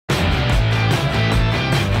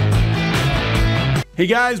Hey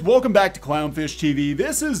guys, welcome back to Clownfish TV.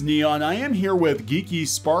 This is Kneon. I am here with Geeky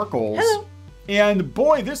Sparkles. Hello. And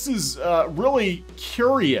boy, this is really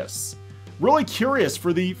curious. Really curious.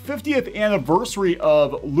 For the 50th anniversary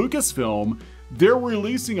of Lucasfilm, they're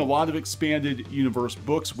releasing a lot of expanded universe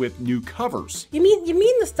books with new covers. You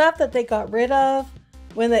mean the stuff that they got rid of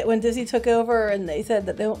when Disney took over and they said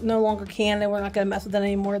that they no longer can, they were not going to mess with it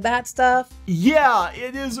anymore, that stuff? Yeah,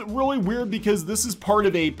 it is really weird because this is part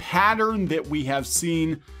of a pattern that we have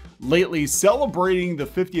seen lately, celebrating the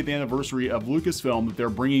 50th anniversary of Lucasfilm, that they're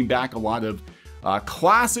bringing back a lot of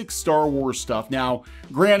classic Star Wars stuff. Now,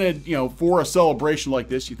 granted, you know, for a celebration like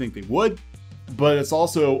this, you think they would, but it's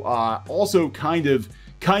also kind of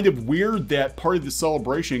weird that part of the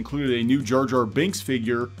celebration included a new Jar Jar Binks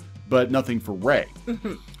figure, but nothing for Rey.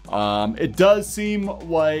 It does seem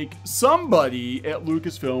like somebody at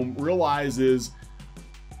Lucasfilm realizes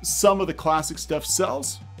some of the classic stuff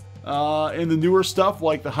sells, and the newer stuff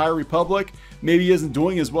like the High Republic maybe isn't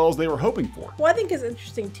doing as well as they were hoping for. Well, I think it's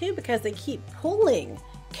interesting too because they keep pulling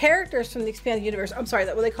characters from the expanded universe. I'm sorry,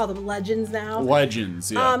 that what they call them, legends now.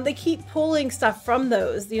 Legends, yeah. They keep pulling stuff from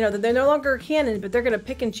those. You know, that they're no longer canon, but they're going to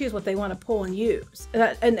pick and choose what they want to pull and use.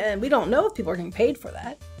 And we don't know if people are getting paid for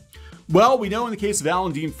that. Well, we know in the case of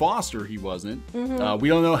Alan Dean Foster, he wasn't. We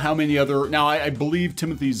don't know how many other... Now, I believe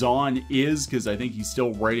Timothy Zahn is, because I think he's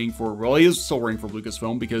still writing for... Well, he is still writing for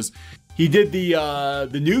Lucasfilm, because he did the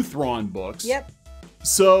new Thrawn books. Yep.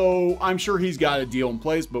 So I'm sure he's got a deal in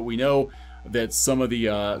place, but we know that some of the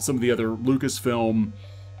other Lucasfilm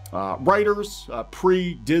writers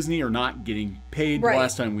pre-Disney are not getting paid. Right. The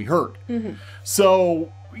last time we heard.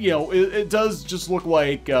 So, you know, it does just look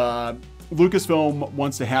like... Lucasfilm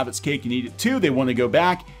wants to have its cake and eat it too. They want to go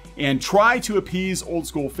back and try to appease old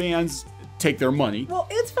school fans, take their money. Well,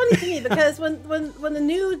 it's funny to me because when the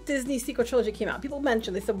new Disney Sequel Trilogy came out, people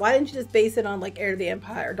mentioned, they said, why didn't you just base it on like Heir to the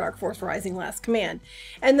Empire, Dark Force Rising, Last Command?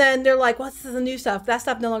 And then they're like, well, this is the new stuff. That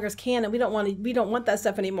stuff no longer is canon. We don't want that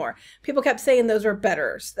stuff anymore. People kept saying those were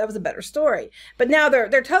better. That was a better story. But now they're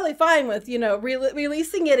totally fine with, you know,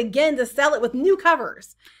 releasing it again to sell it with new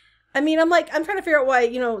covers. I mean, I'm trying to figure out why,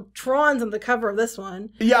 you know, Tron's on the cover of this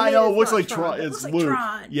one. Yeah, I know. It looks like Tron. It's like Luke.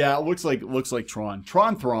 Tron. Yeah, it looks like Tron.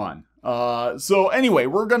 Thrawn. So anyway,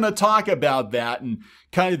 we're going to talk about that and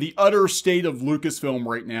kind of the utter state of Lucasfilm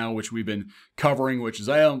right now, which we've been covering, which is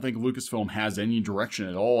I don't think Lucasfilm has any direction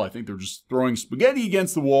at all. I think they're just throwing spaghetti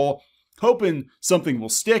against the wall, hoping something will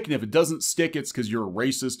stick, and if it doesn't stick, it's because you're a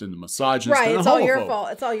racist and a misogynist. Right, and it's all your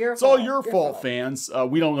fault. It's all your fault. It's all your fault, fans.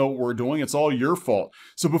 We don't know what we're doing. It's all your fault.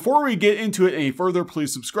 So before we get into it any further,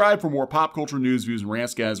 please subscribe for more pop culture news, views, and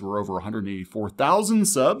rants, guys. We're over 184,000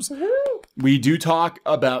 subs. Woohoo! We do talk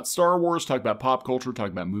about Star Wars, talk about pop culture,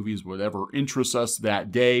 talk about movies, whatever interests us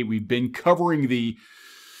that day. We've been covering the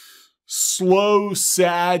slow,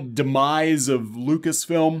 sad demise of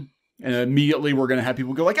Lucasfilm. And immediately we're going to have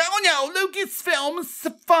people go like, oh no, Lucasfilm's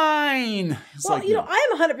fine. It's well, like, you know, I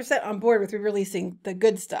am 100% on board with releasing the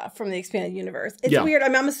good stuff from the expanded universe. It's Yeah. weird. I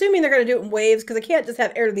mean, I'm assuming they're going to do it in waves because they can't just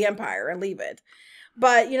have Heir to the Empire and leave it.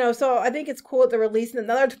 But, you know, so I think it's cool that they're releasing it.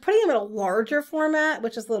 Now they're putting them in a larger format,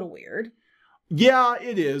 which is a little weird. Yeah,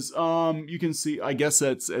 it is. You can see, I guess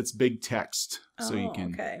it's big text. So you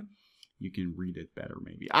can read it better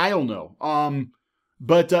maybe. I don't know.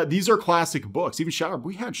 But these are classic books. Even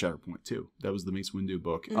we had Shatterpoint too. That was the Mace Windu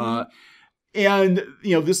book. And,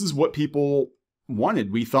 you know, this is what people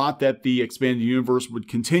wanted. We thought that the expanded universe would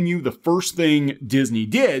continue. The first thing Disney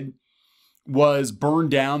did was burn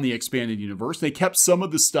down the expanded universe. They kept some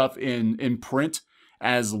of the stuff in print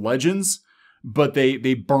as legends, but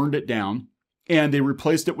they burned it down and they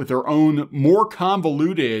replaced it with their own more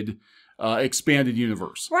convoluted expanded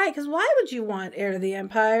universe. Right, because why would you want Heir to the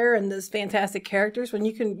Empire and those fantastic characters when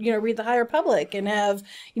you can, you know, read the High Republic and have,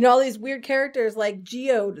 you know, all these weird characters like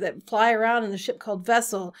Geode that fly around in a ship called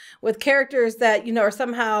Vessel with characters that, you know, are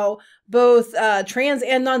somehow both trans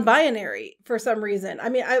and non-binary for some reason. I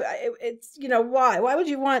mean, it's, you know, why would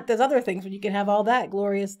you want those other things when you can have all that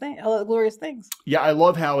glorious things? Yeah, I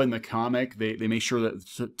love how in the comic they make sure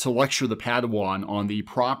that to lecture the Padawan on the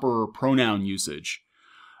proper pronoun usage.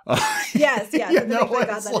 Yes. You know,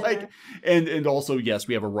 it's like, and also, yes,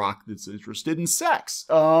 we have a Rock that's interested in sex.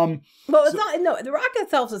 Well, it's not. No, the Rock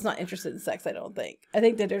itself is not interested in sex. I don't think. I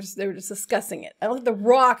think that they were just discussing it. I don't think the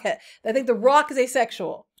Rock. I think the Rock is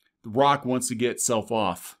asexual. The Rock wants to get self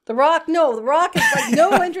off. The Rock is like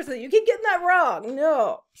no interest in it. You keep getting that wrong.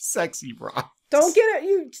 No. Sexy Rock. Don't get it.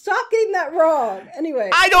 You stop getting that wrong. Anyway.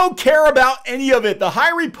 I don't care about any of it. The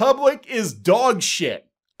High Republic is dog shit.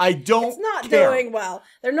 I don't It's not care. doing well.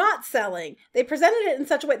 They're not selling. They presented it in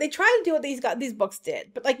such a way. They tried to do what these books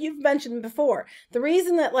did, but like you've mentioned before, the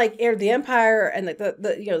reason that like Heir to the Empire and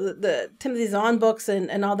the Timothy Zahn books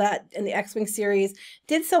and all that and the X-Wing series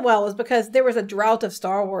did so well was because there was a drought of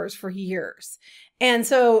Star Wars for years, and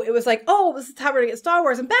so it was like, oh, this is how we're gonna get Star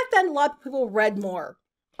Wars. And back then, a lot of people read more.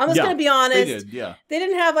 I'm just going to be honest. They did, yeah. They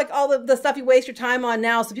didn't have like all the stuff you waste your time on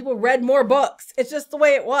now, so people read more books. It's just the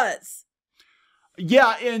way it was.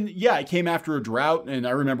 Yeah, and yeah, it came after a drought, and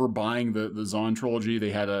I remember buying the Zahn trilogy. They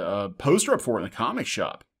had a poster up for it in a comic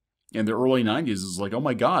shop in the early 90s. It was like, oh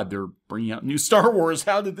my God, they're bringing out new Star Wars.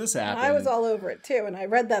 How did this happen? I was all over it too, and I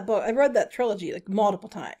read that book. I read that trilogy like multiple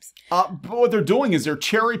times. But what they're doing is they're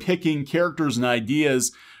cherry picking characters and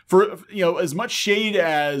ideas for, you know, as much shade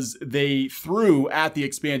as they threw at the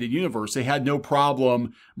expanded universe. They had no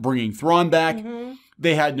problem bringing Thrawn back. Mm-hmm.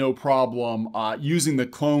 They had no problem using the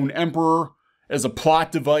clone emperor as a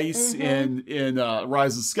plot device in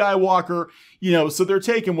Rise of Skywalker. You know, so they're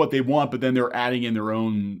taking what they want, but then they're adding in their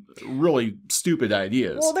own really stupid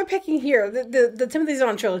ideas. Well, they're picking here the Timothy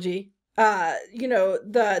Zahn trilogy, you know,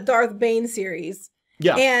 the Darth Bane series.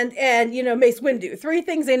 Yeah. And you know, Mace Windu. 3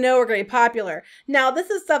 things they know are going to be popular. Now, this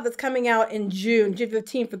is stuff that's coming out in June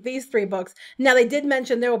 15th with these 3 books. Now, they did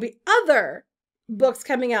mention there will be other books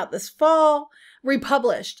coming out this fall,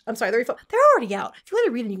 republished. I'm sorry, they're already out. If you want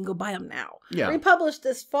to read them, you can go buy them now. Yeah. Republished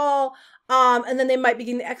this fall. And then they might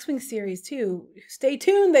begin the X-Wing series too. Stay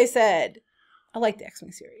tuned, they said. I like the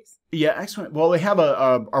X-Wing series. Yeah, X-Wing. Well, they have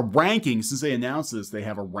a ranking. Since they announced this, they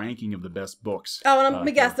have a ranking of the best books. Oh, and I'm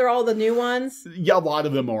gonna guess they're all the new ones. Yeah, a lot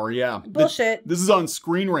of them are, yeah. Bullshit. This is on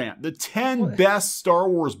Screen Rant. The 10 best Star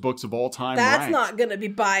Wars books of all time. That's ranked. not going to be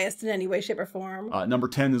biased in any way, shape, or form. Number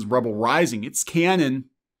 10 is Rebel Rising. It's canon,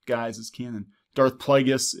 guys. It's canon. Darth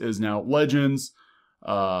Plagueis is now Legends.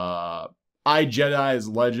 I, Jedi is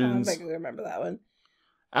Legends. I don't think I remember that one.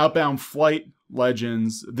 Outbound Flight,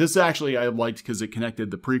 Legends. This actually I liked because it connected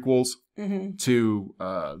the prequels to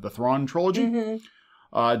the Thrawn trilogy.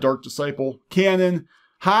 Dark Disciple, canon.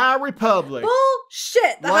 High Republic.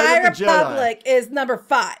 Bullshit. The Light High of the Republic is number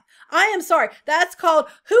 5. I am sorry. That's called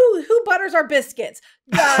Who Butters Our Biscuits?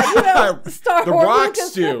 You know, Star The Wars. Rock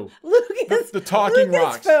Stew. The talking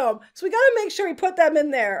rocks. Lucasfilm. So we got to make sure we put them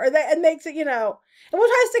in there, and makes it, you know. And we'll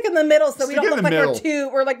try to stick in the middle so we don't look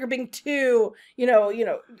like we're being too, you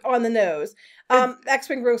know, on the nose.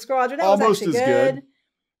 X-Wing Rogue Squadron. That almost was actually as good.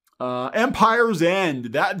 Empire's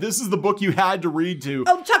End. This is the book you had to read to.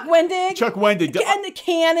 Oh, Chuck Wendig. Chuck Wendig. And the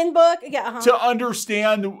canon book. Yeah. To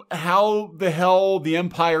understand how the hell the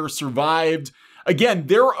Empire survived. Again,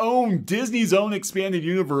 their own, Disney's own expanded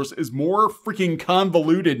universe is more freaking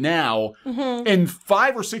convoluted now in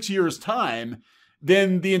 5 or 6 years' time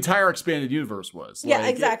than the entire expanded universe was. Yeah,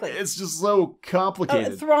 exactly. It's just so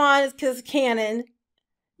complicated. Thrawn is because canon.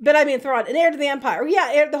 But I mean, Thrawn and Heir to the Empire.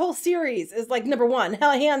 Yeah, the whole series is like number 1.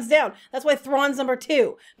 Hell, hands down. That's why Thrawn's number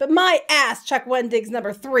 2. But my ass, Chuck Wendig's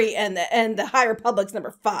number 3 and the High Republic's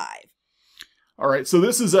number 5. All right, so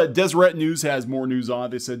this is Deseret News has more news on it.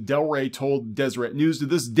 They said Del Rey told Deseret News, to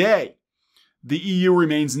this day, the EU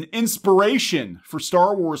remains an inspiration for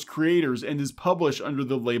Star Wars creators and is published under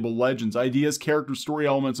the label Legends. Ideas, characters, story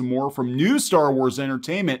elements, and more from new Star Wars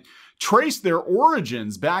entertainment trace their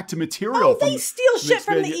origins back to material. Oh, they steal shit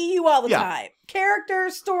from the EU all the time.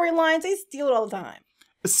 Characters, storylines, they steal it all the time.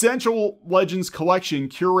 Essential Legends collection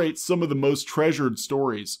curates some of the most treasured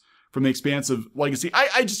stories from the expansive legacy.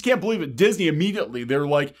 I just can't believe it. Disney immediately, they're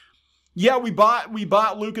like, yeah, we bought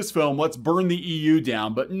Lucasfilm. Let's burn the EU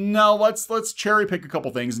down. But no, let's cherry pick a couple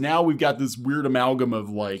things. Now we've got this weird amalgam of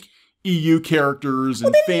like EU characters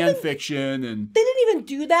and fan fiction, and they didn't even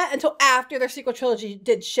do that until after their sequel trilogy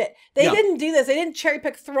did shit. They didn't do this. They didn't cherry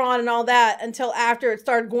pick Thrawn and all that until after it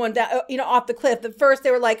started going down, off the cliff. At first, they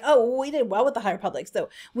were like, "Oh, we did well with the High Republic, so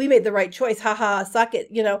we made the right choice." Haha, suck it,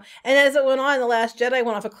 And as it went on, The Last Jedi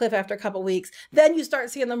went off a cliff after a couple weeks. Then you start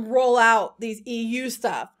seeing them roll out these EU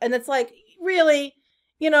stuff, and it's like, really.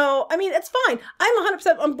 I mean, it's fine. I'm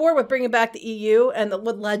 100% on board with bringing back the EU and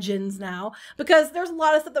with Legends now, because there's a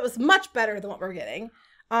lot of stuff that was much better than what we're getting.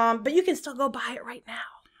 But you can still go buy it right now.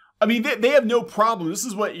 I mean, they have no problem. This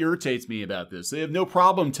is what irritates me about this. They have no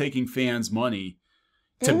problem taking fans' money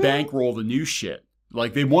to bankroll the new shit.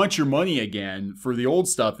 Like, they want your money again for the old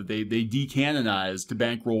stuff that they decanonized to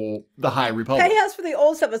bankroll the High Republic. Pay us for the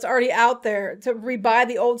old stuff that's already out there to rebuy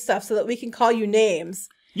the old stuff so that we can call you names.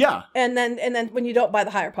 Yeah. And then when you don't buy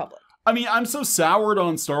the High Republic. I mean, I'm so soured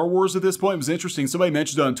on Star Wars at this point. It was interesting. Somebody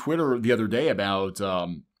mentioned on Twitter the other day about,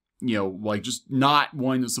 like just not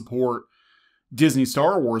wanting to support, Disney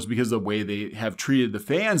Star Wars because of the way they have treated the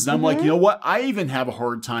fans. And I'm like, you know what? I even have a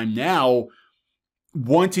hard time now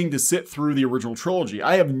wanting to sit through the original trilogy.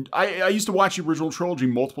 I used to watch the original trilogy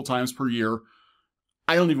multiple times per year.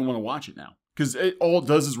 I don't even want to watch it now because all it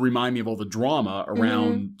does is remind me of all the drama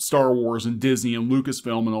around Star Wars and Disney and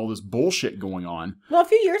Lucasfilm and all this bullshit going on. Well, a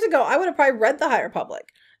few years ago, I would have probably read The High Republic.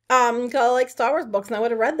 Because I like Star Wars books and I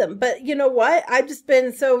would have read them. But you know what? I've just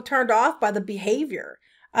been so turned off by the behavior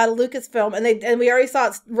out of Lucasfilm, and we already saw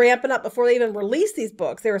it ramping up before they even released these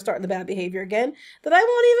books. They were starting the bad behavior again, that I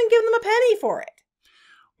won't even give them a penny for it.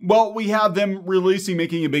 Well, we have them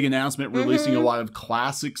making a big announcement, releasing a lot of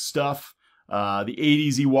classic stuff. The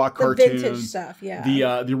 80s Ewok cartoons. Vintage stuff,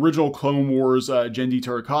 yeah. The original Clone Wars, Genndy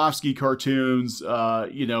Tartakovsky cartoons,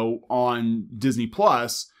 you know, on Disney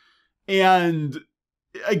Plus. And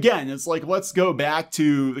again, it's like, let's go back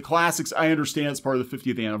to the classics. I understand it's part of the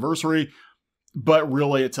 50th anniversary. But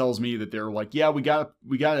really, it tells me that they're like, yeah, we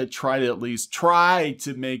gotta try to at least try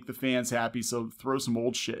to make the fans happy. So throw some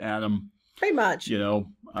old shit at them. Pretty much, you know.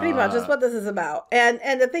 Pretty much, that's what this is about. And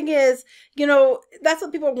the thing is, you know, that's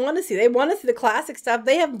what people want to see. They want to see the classic stuff.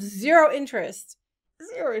 They have zero interest in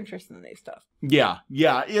the new stuff. Yeah,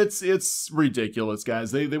 it's ridiculous,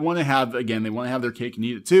 guys. They want to have their cake and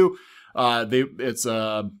eat it too. It's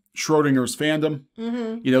Schrodinger's fandom.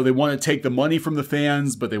 You know, they want to take the money from the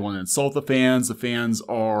fans, but they want to insult the fans. The fans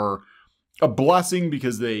are a blessing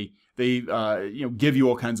because they you know, give you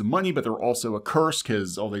all kinds of money, but they're also a curse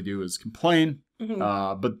because all they do is complain.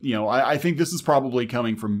 But you know, I think this is probably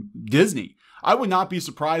coming from Disney. I would not be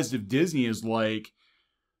surprised if Disney is like,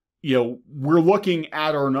 you know, we're looking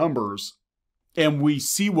at our numbers and we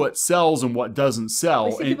see what sells and what doesn't sell.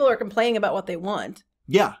 We see people are complaining about what they want.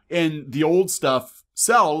 Yeah, and the old stuff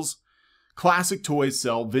sells. Classic toys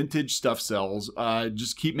sell. Vintage stuff sells.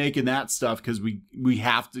 Just keep making that stuff because we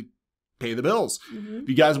have to pay the bills. If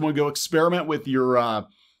you guys want to go experiment with your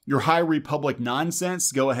High Republic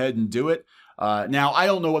nonsense, go ahead and do it. Now, I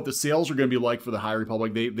don't know what the sales are going to be like for the High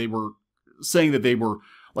Republic. They were saying that they were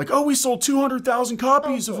like, oh, we sold 200,000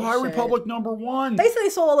 copies of High Republic #1. They said they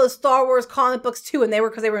sold all those Star Wars comic books too, and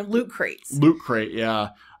because they were in loot crates. Loot crate, yeah.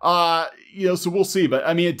 You know, so we'll see. But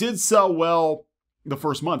I mean, it did sell well the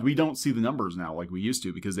first month. We don't see the numbers now like we used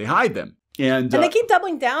to because they hide them. And they keep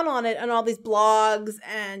doubling down on it on all these blogs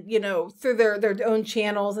and, you know, through their own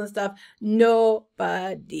channels and stuff.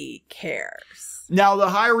 Nobody cares. Now, the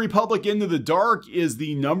High Republic Into the Dark is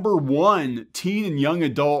the #1 teen and young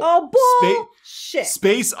adult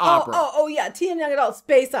space opera. Oh, yeah, teen and young adult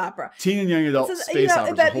space opera. Teen and young adult space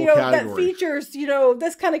opera. That, you know, that features, you know,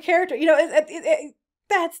 this kind of character. You know,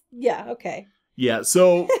 that's, yeah, okay. Yeah,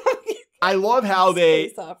 so I love how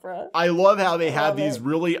they have these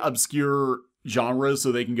really obscure genres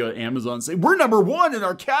so they can go to Amazon and say, we're #1 in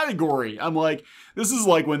our category. I'm like, this is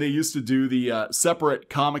like when they used to do the separate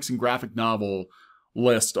comics and graphic novel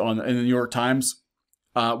list in the New York Times,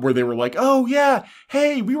 where they were like, oh yeah,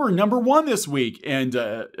 hey, we were #1 this week. And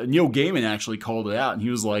Neil Gaiman actually called it out. And he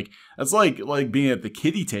was like, that's like being at the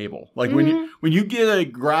kiddie table. Like when you get a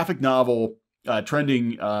graphic novel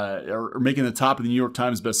trending or making the top of the New York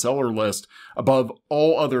Times bestseller list above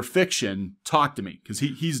all other fiction, talk to me because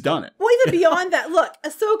he's done it. Well, even beyond that, look,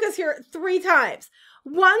 Ahsoka's here 3 times.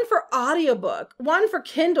 1 for audiobook, 1 for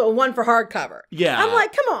Kindle, 1 for hardcover. Yeah. I'm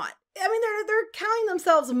like, come on. I mean, they're counting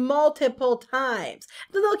themselves multiple times.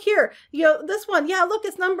 Then look here, you know, this one, yeah, look,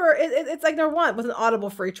 it's like #1 with an Audible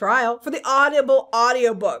free trial for the Audible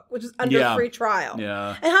audiobook, which is under free trial.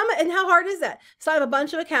 Yeah. And how hard is that? Sign up a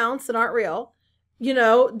bunch of accounts that aren't real, you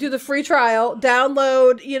know, do the free trial,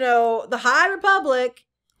 download, you know, the High Republic.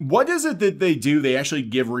 What is it that they do? They actually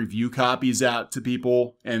give review copies out to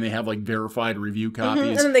people, and they have like verified review copies.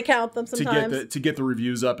 And then they count them sometimes. To get the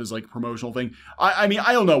reviews up as like a promotional thing. I mean,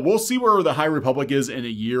 I don't know. We'll see where the High Republic is in a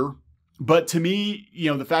year. But to me, you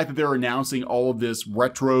know, the fact that they're announcing all of this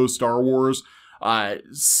retro Star Wars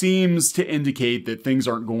seems to indicate that things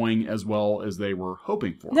aren't going as well as they were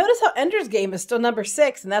hoping for. Notice how Ender's Game is still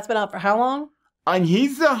 #6, and that's been out for how long? And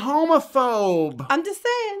he's a homophobe. I'm just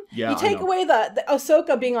saying. Yeah, you take away the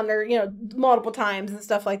Ahsoka being on there, you know, multiple times and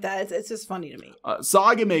stuff like that. It's just funny to me.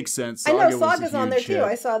 Saga makes sense. I know Saga's on there too.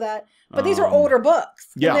 I saw that. But these are older books.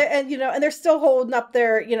 Yeah. And you know, and they're still holding up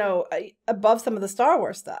there, you know, above some of the Star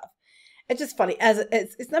Wars stuff. It's just funny. As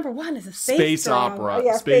it's #1 is a space opera. Oh,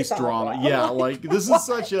 yeah, space drama. Yeah, like this is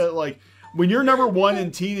such a when you're #1 in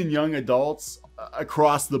teen and young adults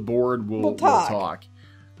across the board, we'll talk.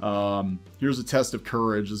 Here's a test of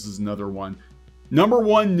courage. This is another one.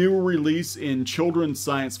 #1 new release in children's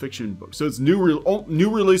science fiction books. So it's new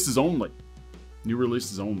releases only. New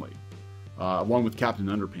releases only. Along with Captain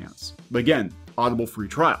Underpants. But again, Audible free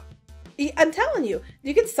trial. I'm telling you,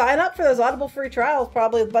 you can sign up for those Audible free trials,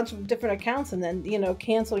 probably a bunch of different accounts, and then, you know,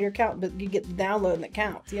 cancel your account, but you get the download and it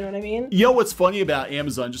counts. You know what I mean? You know what's funny about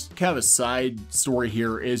Amazon, just kind of a side story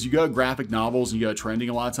here, is you go to graphic novels and you go trending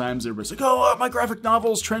a lot of times. Everybody's like, oh, my graphic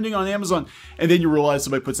novel's trending on Amazon. And then you realize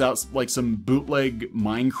somebody puts out like some bootleg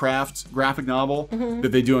Minecraft graphic novel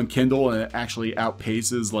that they do on Kindle, and it actually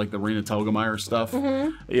outpaces like the Raina Telgemeier stuff.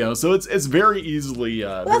 You know, so it's very easily.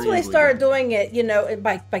 Well, that's when they started doing it, you know,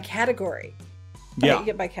 by category. Yeah, you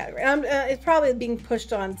get by category. It's probably being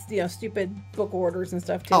pushed on, you know, stupid book orders and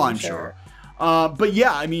stuff too. Oh, I'm sure. But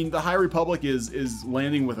yeah, I mean, the High Republic is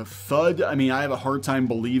landing with a thud. I mean, I have a hard time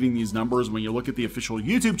believing these numbers when you look at the official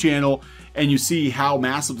YouTube channel and you see how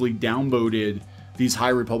massively downvoted these High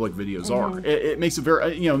Republic videos are. It makes it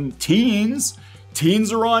very, you know, teens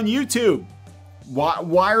are on YouTube.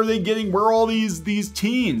 Why are they getting, where are all these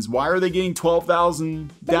teens? Why are they getting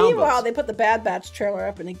 12,000 downvotes? Meanwhile, they put the Bad Batch trailer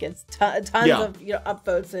up and it gets tons of, you know,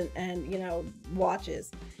 upvotes and, you know,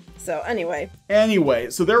 watches. So anyway,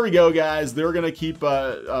 so there we go, guys. They're going to keep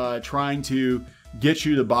trying to get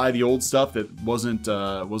you to buy the old stuff that wasn't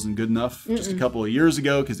good enough just a couple of years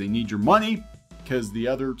ago because they need your money, because the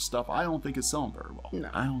other stuff I don't think is selling very well. No.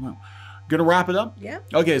 I don't know. Gonna wrap it up? Yeah.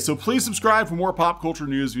 Okay, so please subscribe for more pop culture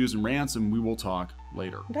news, views, and rants, and we will talk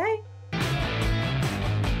later. Bye.